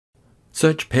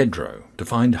Search PEDro to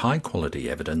find high-quality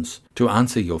evidence to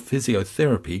answer your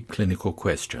physiotherapy clinical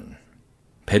question.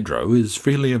 PEDro is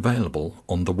freely available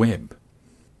on the web.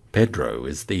 PEDro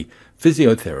is the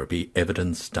Physiotherapy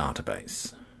Evidence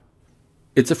Database.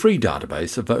 It's a free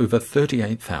database of over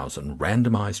 38,000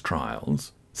 randomized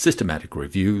trials, systematic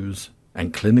reviews,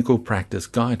 and clinical practice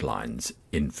guidelines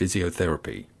in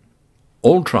physiotherapy.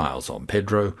 All trials on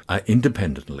PEDro are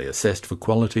independently assessed for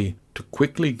quality to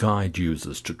quickly guide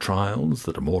users to trials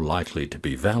that are more likely to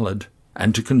be valid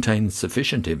and to contain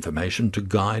sufficient information to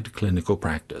guide clinical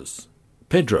practice.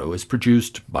 PEDro is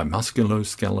produced by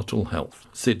Musculoskeletal Health,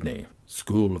 Sydney,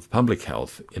 School of Public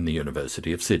Health in the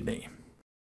University of Sydney.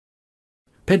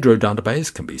 PEDro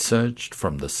database can be searched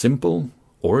from the simple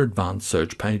or advanced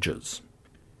search pages.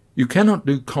 You cannot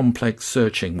do complex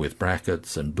searching with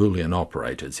brackets and Boolean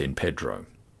operators in PEDro.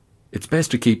 It's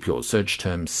best to keep your search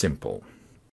terms simple.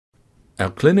 Our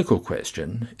clinical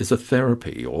question is a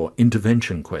therapy or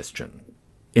intervention question.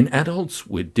 In adults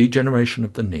with degeneration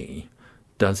of the knee,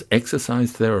 does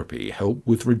exercise therapy help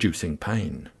with reducing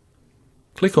pain?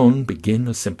 Click on Begin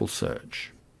a Simple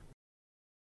Search.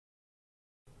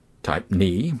 Type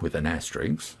knee with an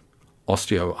asterisk,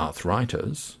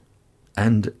 osteoarthritis,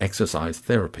 and exercise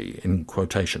therapy in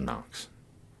quotation marks.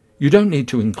 You don't need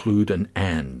to include an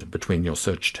 "and" between your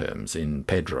search terms in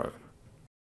PEDro.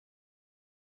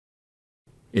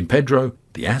 In PEDro,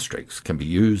 the asterisk can be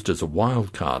used as a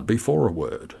wildcard before a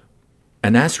word.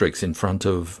 An asterisk in front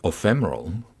of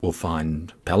femoral will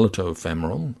find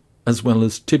palatofemoral as well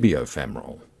as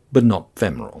tibiofemoral, but not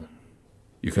femoral.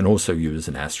 You can also use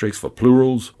an asterisk for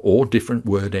plurals or different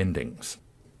word endings.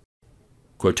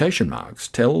 Quotation marks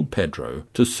tell PEDro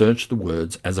to search the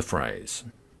words as a phrase.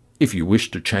 If you wish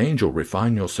to change or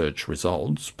refine your search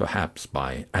results, perhaps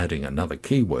by adding another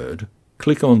keyword,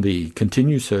 click on the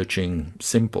Continue Searching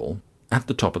Simple at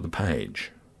the top of the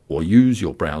page, or use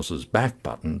your browser's back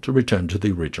button to return to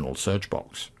the original search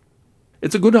box.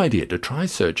 It's a good idea to try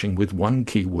searching with one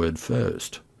keyword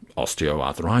first,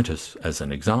 osteoarthritis as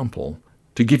an example,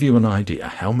 to give you an idea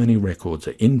how many records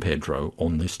are in PEDro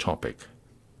on this topic.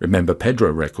 Remember,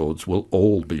 PEDro records will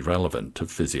all be relevant to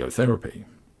physiotherapy.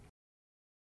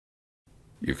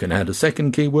 You can add a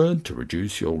second keyword to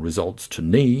reduce your results to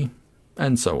knee,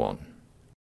 and so on.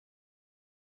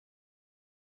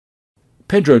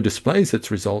 PEDro displays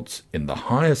its results in the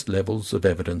highest levels of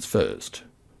evidence first,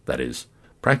 that is,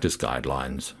 practice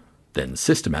guidelines, then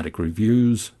systematic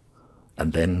reviews,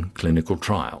 and then clinical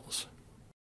trials.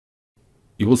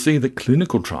 You will see that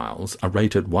clinical trials are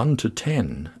rated 1 to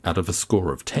 10 out of a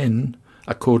score of 10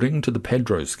 according to the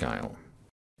PEDro scale.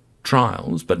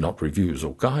 Trials, but not reviews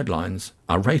or guidelines,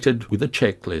 are rated with a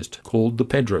checklist called the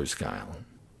PEDro scale.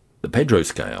 The PEDro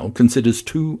scale considers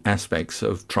two aspects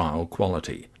of trial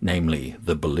quality, namely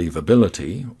the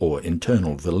believability or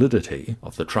internal validity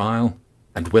of the trial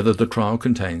and whether the trial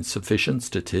contains sufficient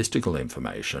statistical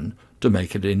information to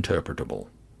make it interpretable.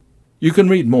 You can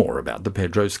read more about the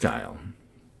PEDro scale.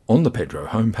 On the PEDro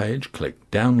homepage,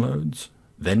 click Downloads,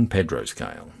 then PEDro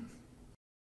scale.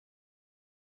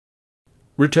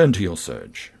 Return to your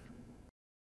search.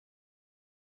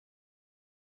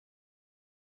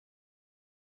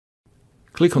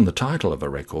 Click on the title of a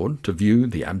record to view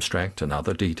the abstract and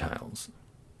other details.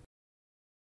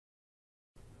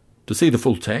 To see the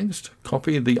full text,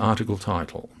 copy the article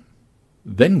title.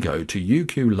 Then go to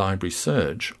UQ Library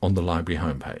Search on the library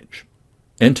homepage.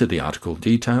 Enter the article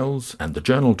details and the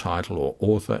journal title or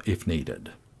author if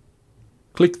needed.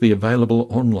 Click the available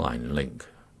online link.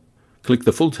 Click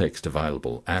the full text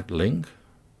available at link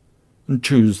and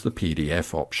choose the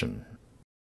PDF option.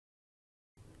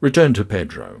 Return to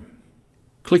PEDro.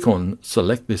 Click on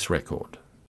Select this record.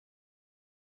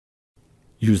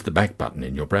 Use the back button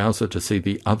in your browser to see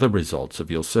the other results of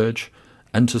your search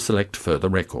and to select further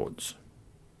records.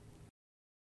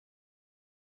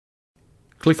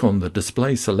 Click on the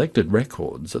Display Selected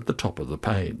Records at the top of the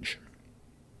page.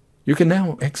 You can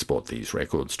now export these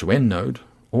records to EndNote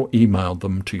or email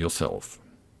them to yourself.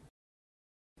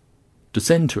 To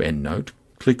send to EndNote,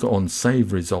 click on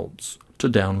Save Results to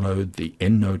download the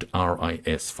EndNote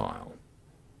RIS file.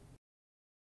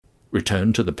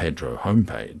 Return to the PEDro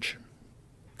homepage.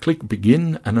 Click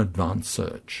Begin an Advanced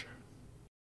Search.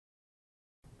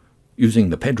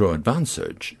 Using the PEDro Advanced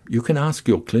Search, you can ask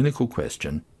your clinical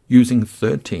question using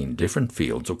 13 different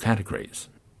fields or categories.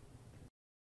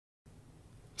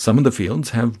 Some of the fields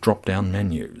have drop-down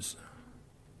menus.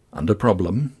 Under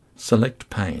Problem, select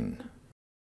Pain.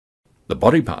 The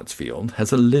Body Parts field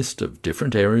has a list of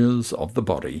different areas of the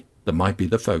body that might be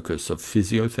the focus of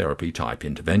physiotherapy-type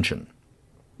intervention.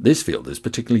 This field is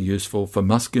particularly useful for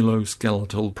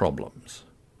musculoskeletal problems.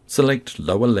 Select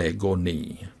lower leg or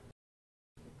knee.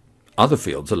 Other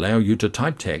fields allow you to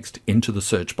type text into the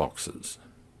search boxes.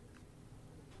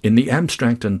 In the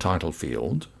abstract and title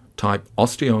field, type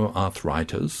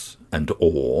osteoarthritis and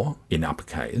or in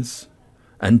uppercase,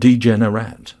 and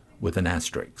degenerate with an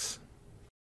asterisk.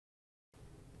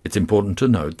 It's important to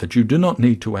note that you do not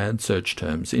need to add search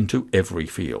terms into every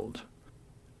field.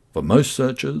 For most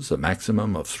searches, a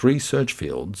maximum of 3 search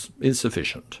fields is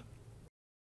sufficient.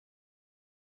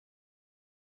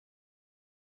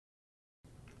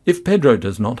 If PEDro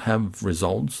does not have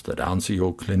results that answer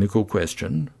your clinical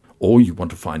question, or you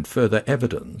want to find further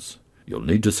evidence, you'll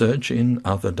need to search in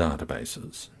other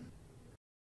databases.